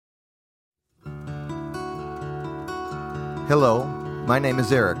Hello, my name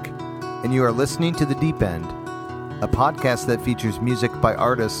is Eric, and you are listening to The Deep End, a podcast that features music by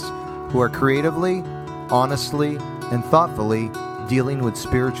artists who are creatively, honestly, and thoughtfully dealing with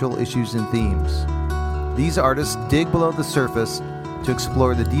spiritual issues and themes. These artists dig below the surface to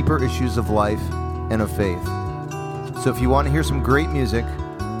explore the deeper issues of life and of faith. So if you want to hear some great music,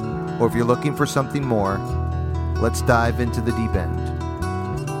 or if you're looking for something more, let's dive into the deep end.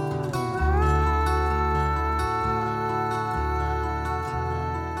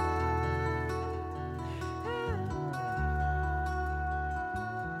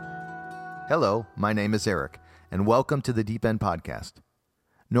 Hello, my name is Eric, and welcome to the Deep End Podcast.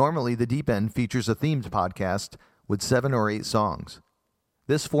 Normally, the Deep End features a themed podcast with 7 or 8 songs.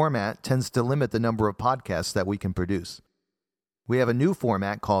 This format tends to limit the number of podcasts that we can produce. We have a new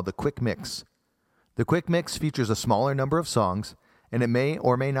format called the Quick Mix. The Quick Mix features a smaller number of songs, and it may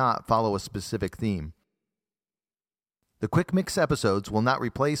or may not follow a specific theme. The Quick Mix episodes will not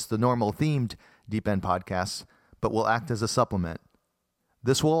replace the normal themed Deep End podcasts, but will act as a supplement.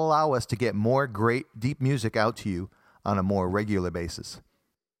 This will allow us to get more great deep music out to you on a more regular basis.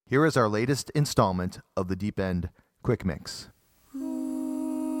 Here is our latest installment of the Deep End Quick Mix.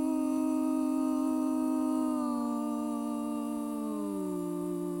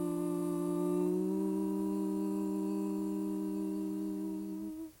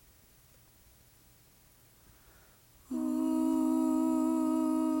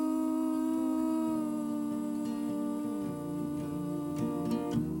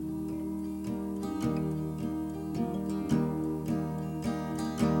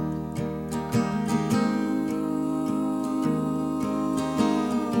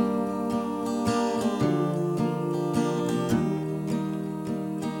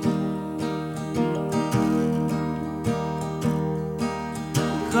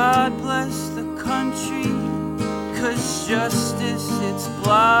 God bless the country, 'cause justice, it's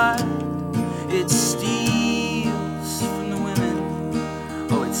blind. It steals from the women,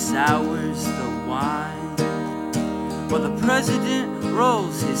 oh, it sours the wine. While the president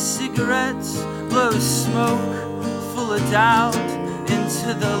rolls his cigarettes, blows smoke full of doubt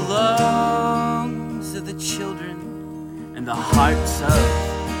into the lungs of the children and the hearts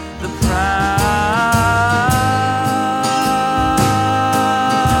of the proud.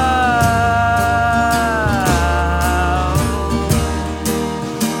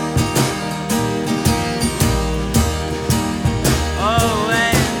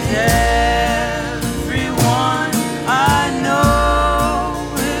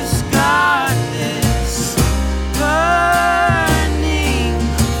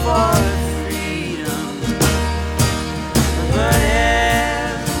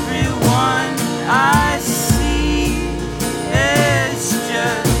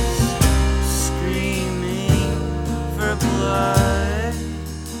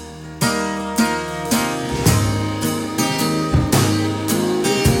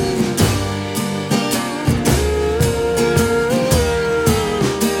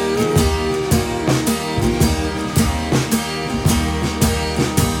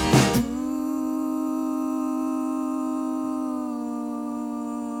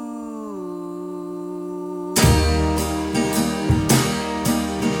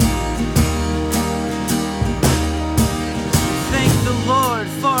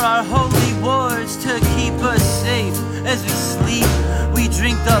 Our holy wars to keep us safe. As we sleep, we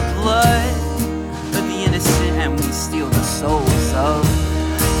drink the blood of the innocent and we steal the souls of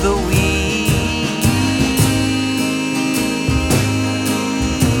the weak.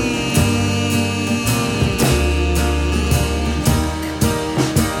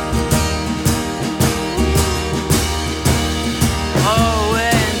 Oh,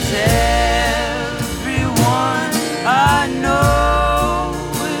 and everyone I know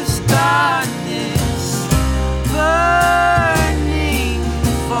burning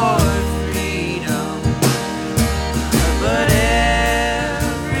for freedom, but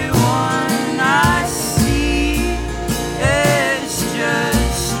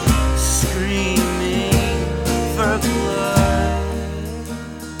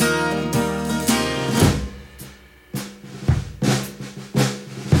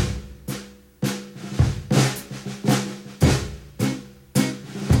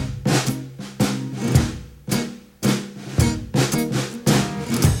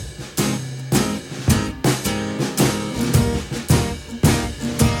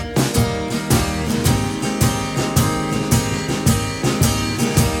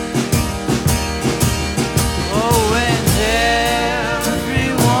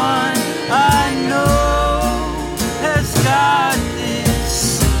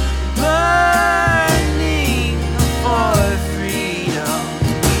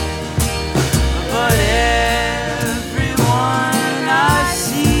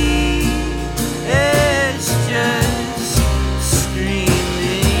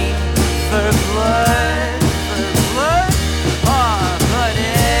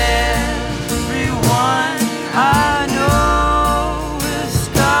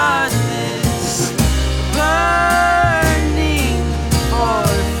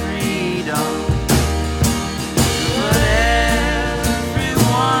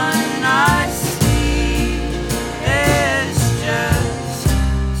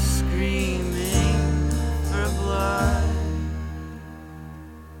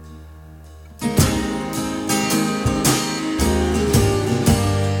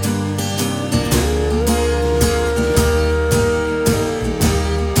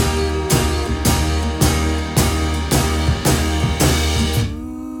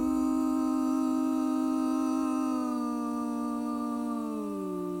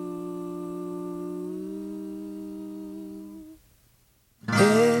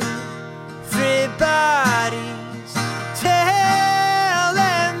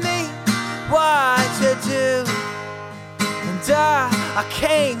I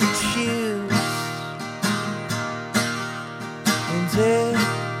came to choose, and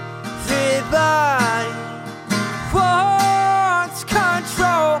everybody wants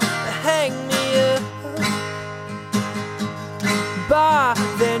control to hang me up by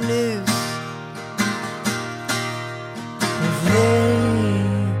their news. If they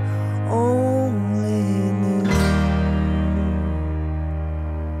only knew,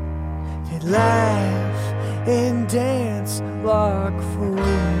 they'd laugh and dance like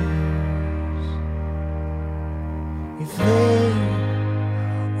fools. If they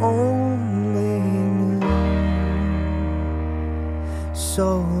only knew,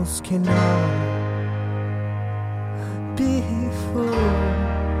 souls cannot be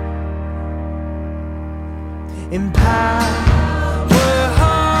fooled. In power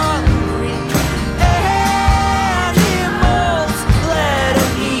hungry animals, let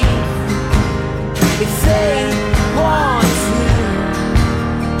them eat if they want to.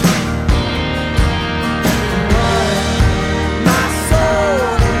 But my soul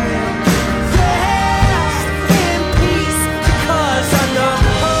rests in peace, because I know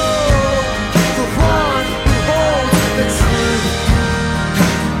the one who holds the truth.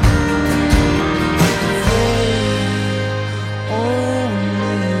 They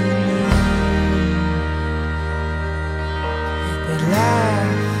only knew, they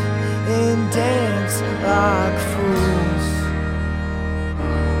laugh and dance like fools.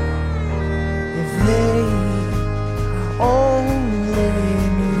 If they only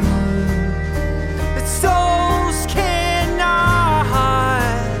knew that souls cannot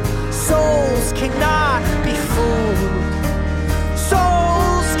be fooled.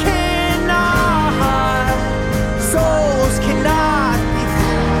 Souls cannot be fooled. Souls cannot be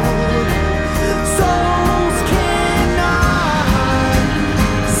fooled. Souls cannot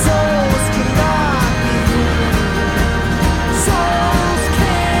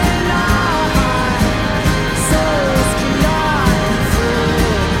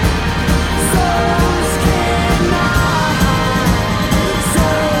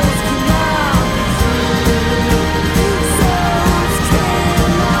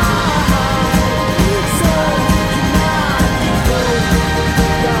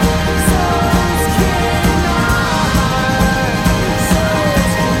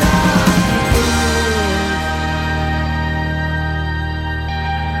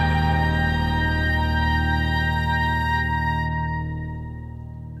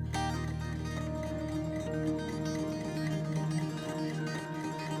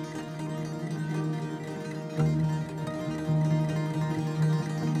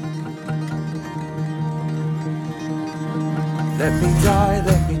Let me die,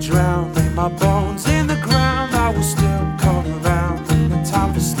 let me drown, lay my bones in the ground. I will still come around when the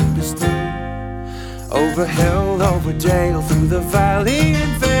time for sleep is through. Over hill, over dale, through the valley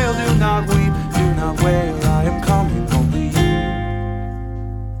and vale. Do not weep, do not wail, I am coming home to you.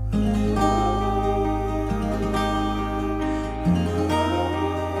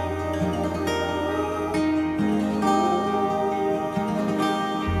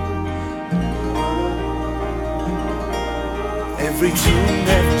 Every tune,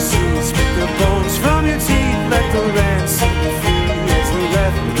 every scene, spit the bones from your teeth. Let the land set you free as the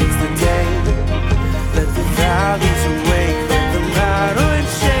level meets the day. Let the valleys awake, let the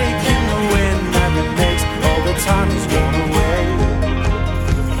mountains shake in the wind that makes all the time is gone away.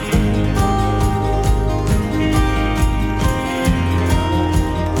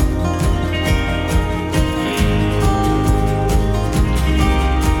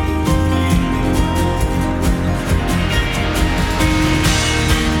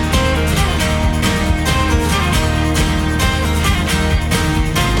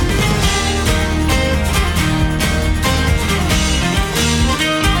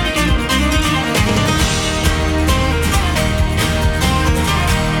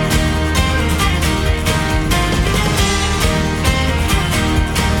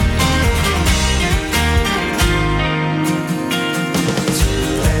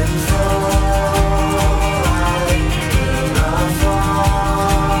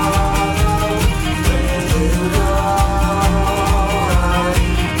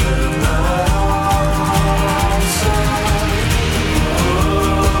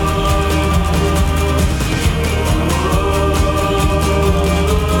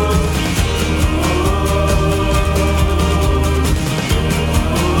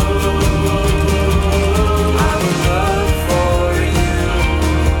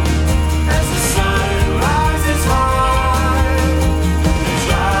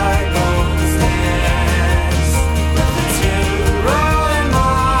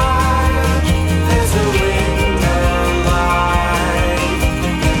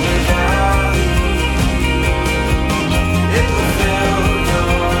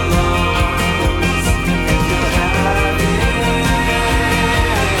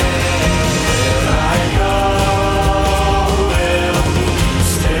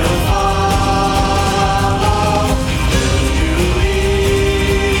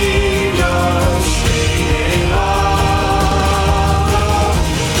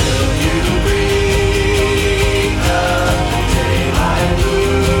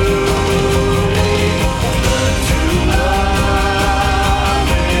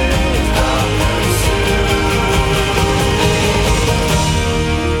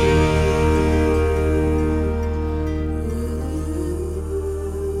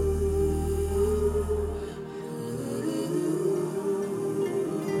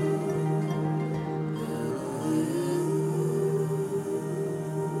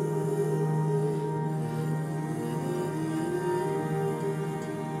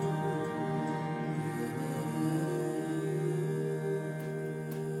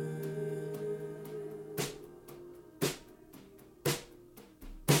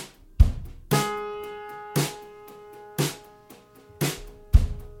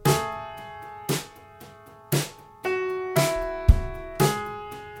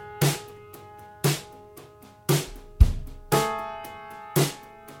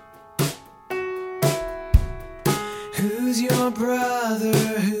 Who's your brother?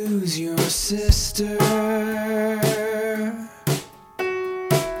 Who's your sister?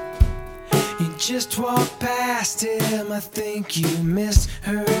 You just walked past him, I think you missed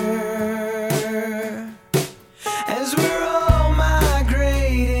her. As we're all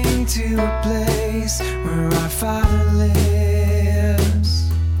migrating to a place where our Father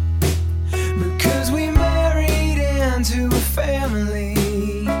lives, because we married into a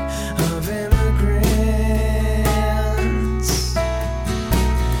family of immigrants.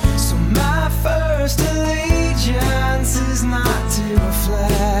 So my first allegiance is not to a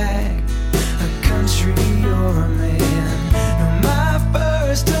flag, a country, or a man. No, my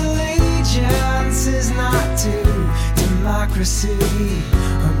first allegiance is not to democracy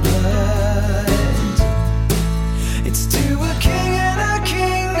or blood. It's to a king and a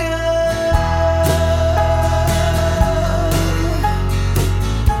kingdom.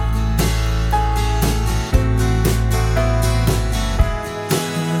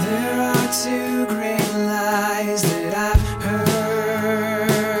 There are two great lies that I've heard.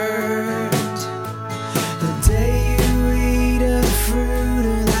 The day you eat of the fruit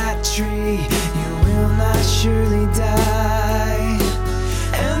of that tree, you will not surely die.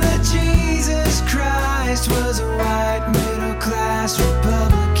 And that Jesus Christ was a white middle-class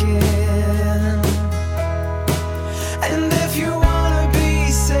Republican. And if you wanna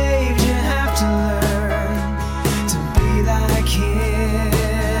be saved, you have to learn to be like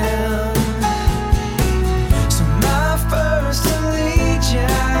him. So my first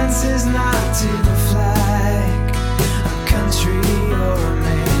allegiance is not to the flag, a country, or a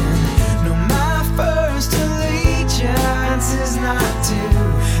man. No, my first allegiance is not to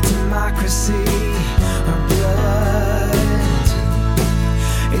democracy or blood.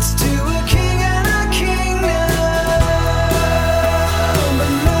 It's to a king and a kingdom.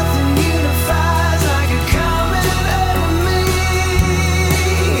 But nothing unifies like a common enemy.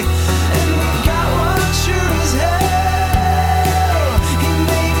 And we got one sure as hell. He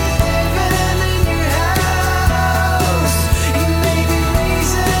may be living in your house. He may be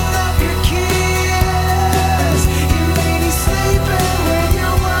raising up your kids. He may be sleeping with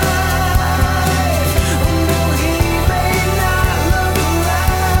your wife. Oh no, he may not look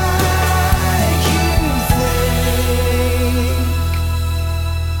like you think.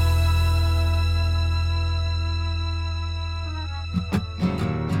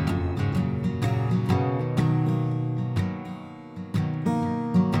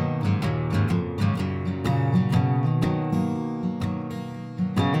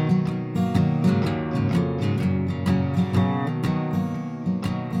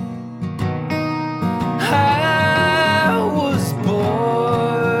 I was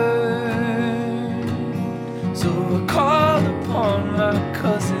born, so I called upon my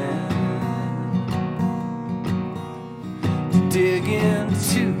cousin to dig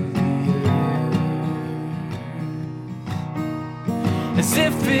into the earth, as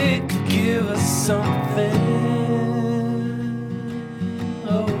if it could give us something.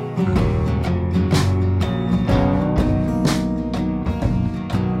 Oh.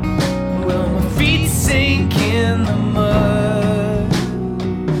 Well, my feet sink in the mud,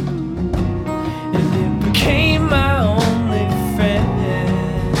 and it became my only friend.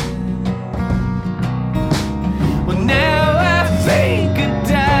 Well, now I think I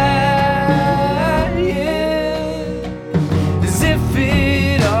die, as if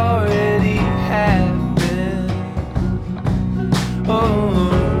it already happened. Oh.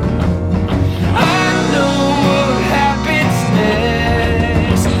 I know what happens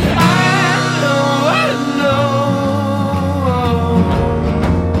next. I know.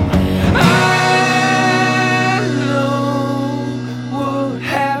 I know what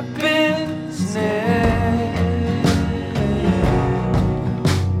happens next.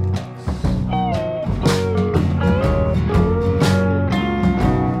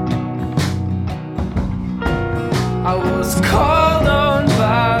 I was called on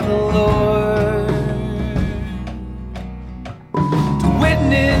by the Lord to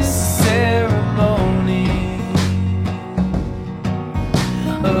witness ceremony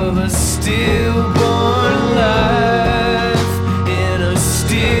of a stillborn life in a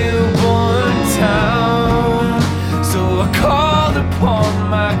stillborn town. So I called upon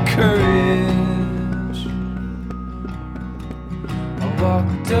my courage. I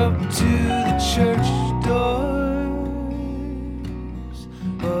walked up to the church doors,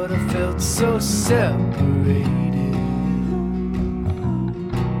 but I felt so separated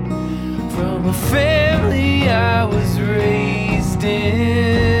from a family I was raised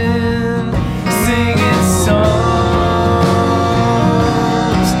in, singing songs,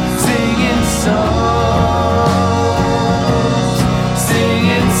 singing songs.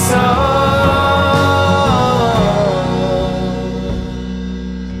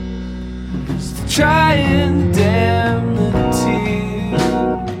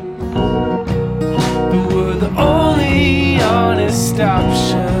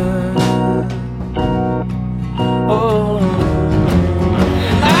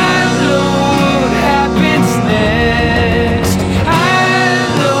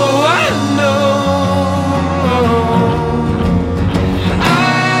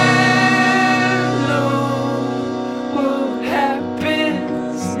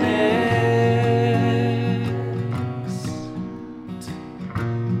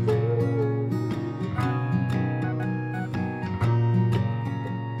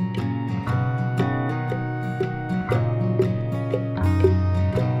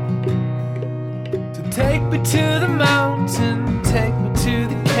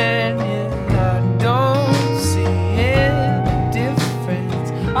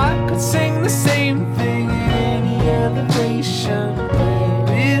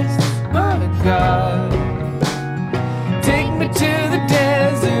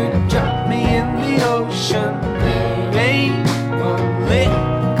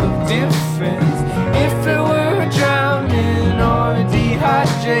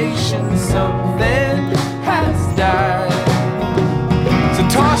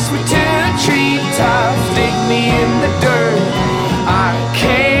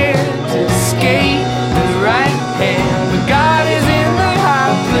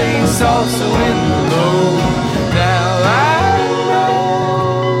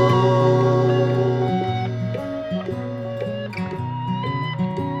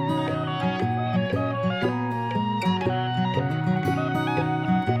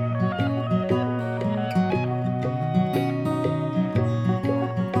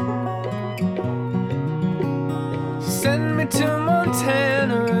 to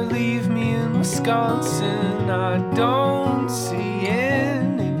Montana or leave me in Wisconsin. I don't see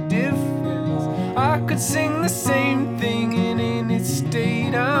any difference. I could sing the same thing in any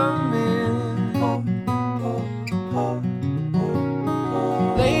state I'm in.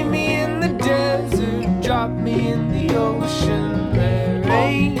 Lay me in the desert, drop me in the ocean. There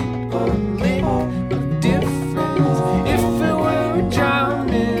ain't a lick of difference. If it were a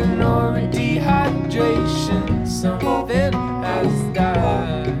drowning or a dehydration, something has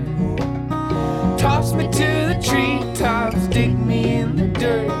died. Toss me to the treetops, dig me in the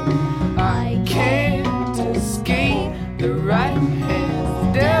dirt. I can't escape the right hand.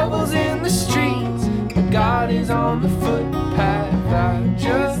 The devil's in the streets, but God is on the footpath. I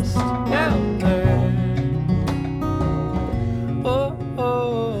just now learned. Oh,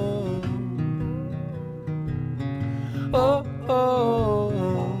 oh, oh, oh,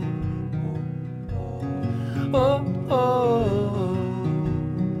 oh, oh,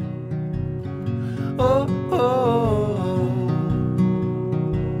 oh, oh,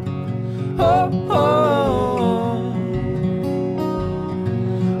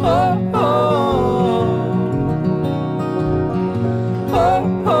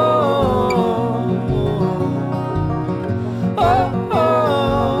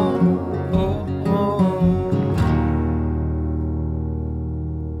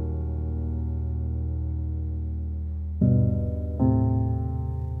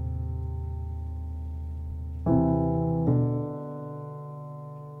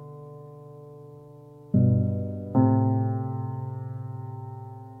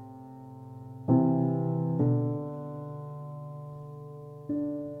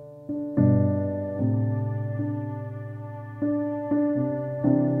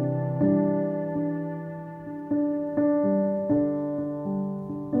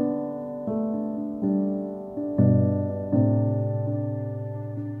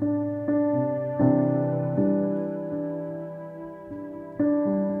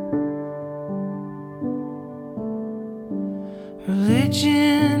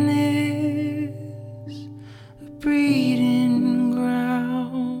 Religion is a breeding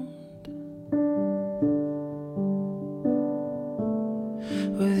ground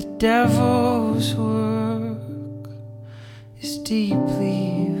where the devil's work is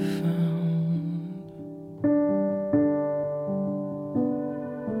deeply found.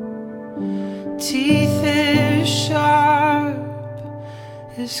 Teeth as sharp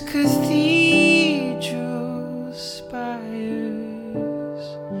as cathedral spires,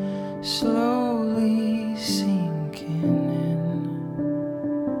 slowly sinking in.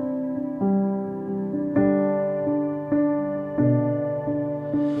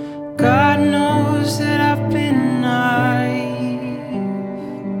 God knows that I've been naive,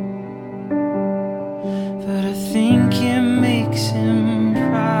 but I think it makes him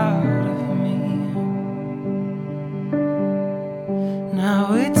proud of me.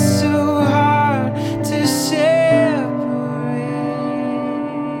 Now it's so hard to separate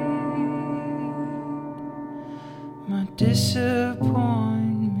my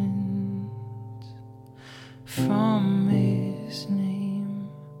disappointment from his name.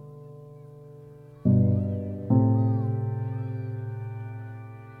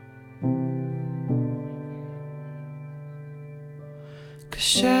 'Cause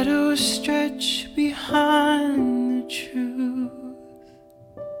shadows stretch behind the truth,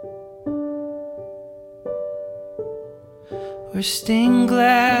 where stained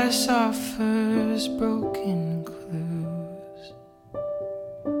glass offers broken clues,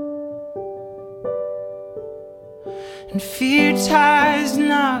 and fear tries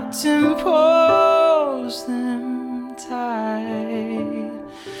knots and pulls them tight,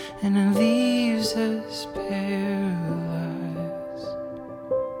 and it leaves us paralyzed.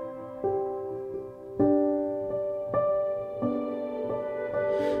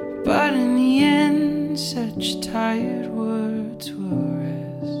 But in the end, such tired words will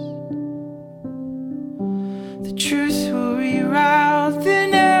rest. The truth will reroute the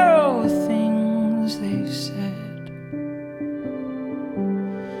narrow things they've said,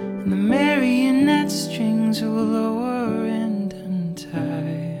 and the marionette strings will lower and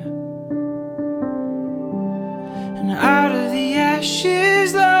untie, and out of the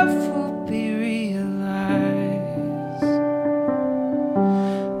ashes love will be realized.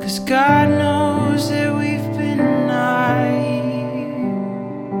 'Cause God knows that we've been naive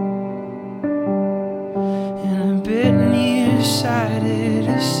and a bit nearsighted.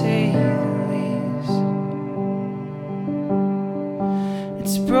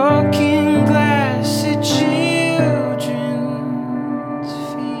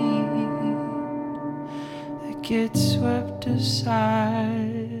 get swept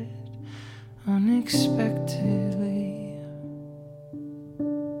aside unexpectedly.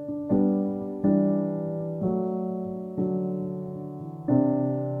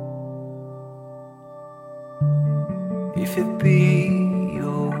 If it be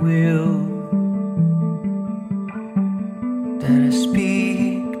your will that I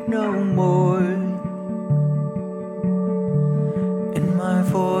speak no more, and my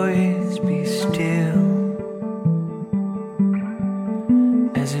voice be still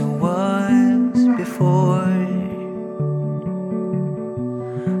as it was before,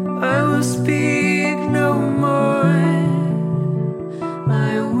 I will speak no more.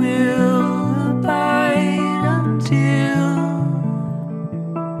 I will abide until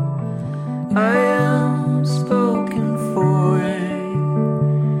I am spoken for.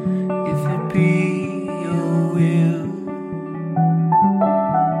 If it be your will,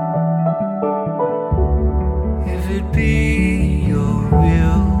 if it be your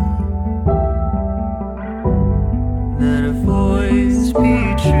will that a voice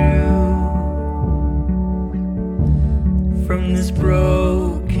be true from this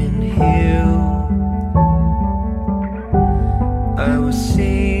broken hill, I will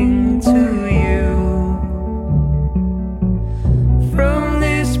sing to you. From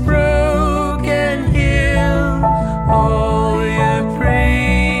this broken hill, all your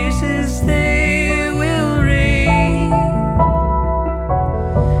praises they will ring.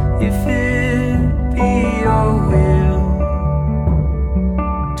 If it be your will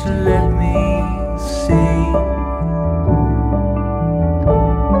to let me sing.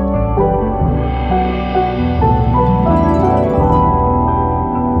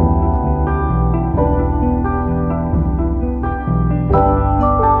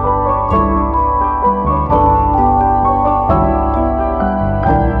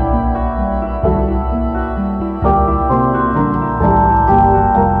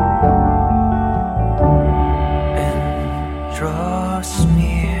 Draw us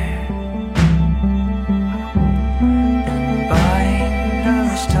near and bind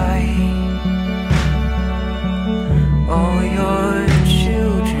us tight. All your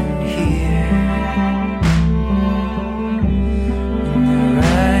children here in the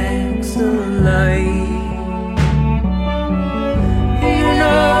rags of light, in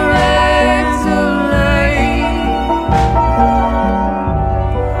our rags of light,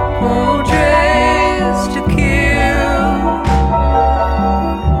 all dressed to kill.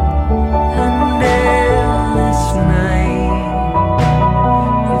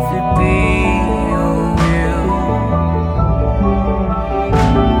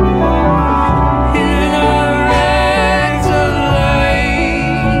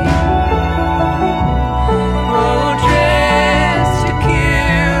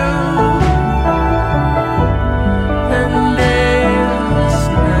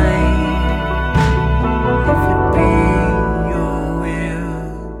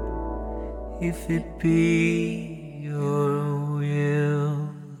 If it be your will.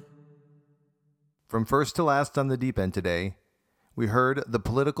 From first to last on the Deep End today, we heard The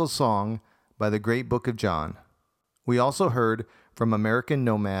Political Song by the Great Book of John. We also heard from American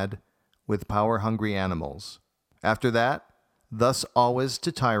Nomad with Power Hungry Animals. After that, Thus Always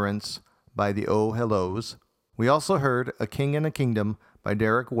to Tyrants by the Oh Hellos. We also heard A King and a Kingdom by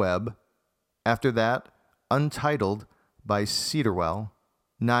Derek Webb. After that, Untitled by Cedarwell.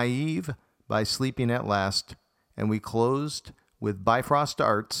 Naive by Sleeping at Last, and we closed with Bifrost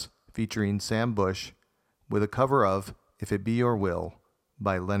Arts featuring Sam Bush with a cover of If It Be Your Will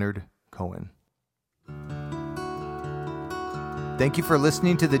by Leonard Cohen. Thank you for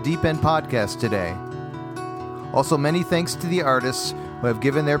listening to the Deep End Podcast today. Also, many thanks to the artists who have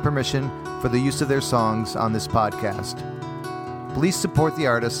given their permission for the use of their songs on this podcast. Please support the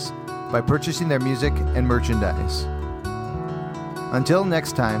artists by purchasing their music and merchandise. Until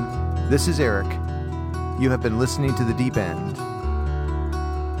next time, this is Eric. You have been listening to The Deep End.